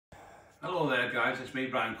Hello there guys, it's me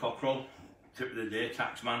Brian Cockerill, tip of the day,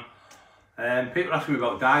 taxman. People ask me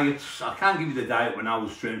about diets. I can't give you the diet when I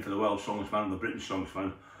was training for the World Strongest and the British Strongest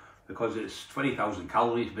Man because it's 20,000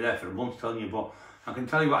 calories to be there for a month telling you, but I can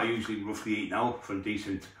tell you what I usually roughly eat now for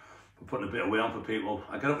putting a bit of weight on for people.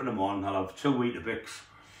 I get up in the morning, I'll have 2 Weetabix,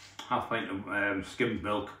 half pint of skimmed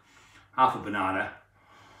milk, half a banana,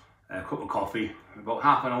 a cup of coffee. About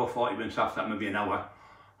half an hour, 40 minutes after that, maybe an hour,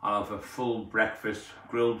 I'll have a full breakfast,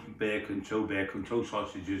 grilled bacon, 2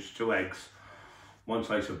 sausages, 2 eggs, 1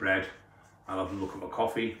 slice of bread. I'll have a cup of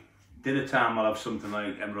coffee. Dinner time, I'll have something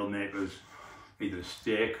like Emerald Makers, either a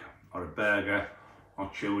steak or a burger or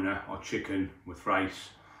tuna or chicken with rice,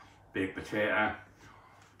 baked potato.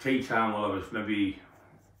 Tea time, I'll have maybe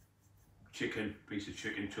chicken, piece of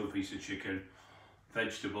chicken, 2 pieces of chicken,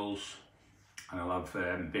 vegetables, and I'll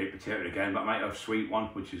have baked potato again, but I might have sweet one,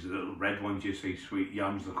 which is the little red ones you see, sweet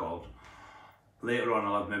yams they're called. Later on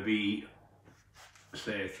I'll have maybe,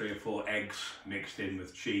 say, 3 or 4 eggs mixed in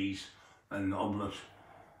with cheese and an omelette.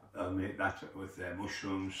 I'll make that with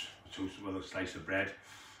mushrooms, with a slice of bread.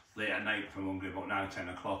 Late at night, if I'm hungry, about 9 or 10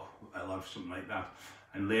 o'clock, I'll have something like that.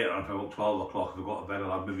 And later on, about 12 o'clock, if I go to bed,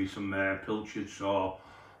 I'll have maybe some pilchards or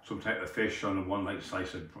some type of fish on one like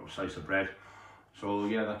slice of bread. So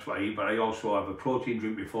yeah, that's what I eat. But I also have a protein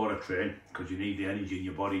drink before I train because you need the energy in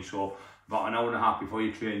your body. So about an hour and a half before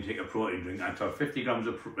you train, take a protein drink. I have 50 grams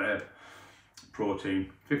of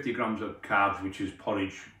protein, 50 grams of carbs, which is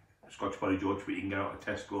porridge, Scotch porridge oats, but you can get out of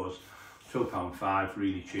Tesco's, £2.5,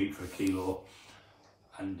 really cheap for a kilo.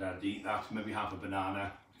 And I'd eat that, maybe half a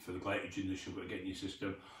banana for the glycogen, the sugar to get in your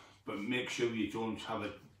system. But make sure you don't have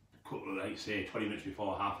a couple of, like say, 20 minutes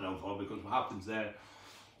before, half an hour before, because what happens there,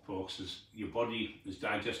 folks, is your body is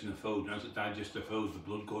digesting the food, and as it digests the food, the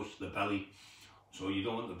blood goes to the belly. So you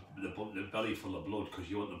don't want the belly full of blood, because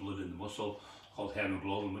you want the blood in the muscle, called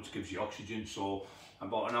hemoglobin, which gives you oxygen. So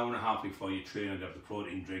about an hour and a half before you train, I'd have the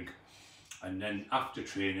protein drink. And then after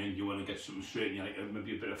training, you want to get something straight in you, like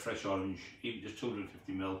maybe a bit of fresh orange, even just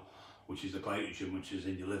 250ml, which is the glycogen, which is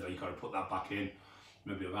in your liver. You got to put that back in,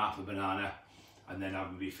 maybe half a banana, and then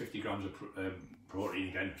have maybe 50 grams of protein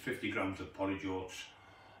again, 50 grams of porridge oats,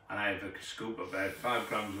 and I have a scoop of 5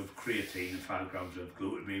 grams of creatine and 5 grams of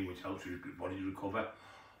glutamine, which helps your body recover.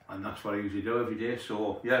 And that's what I usually do every day.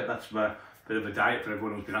 So yeah, that's my bit of a diet for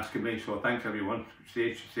everyone who's been asking me. So thanks everyone,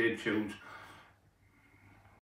 stay tuned.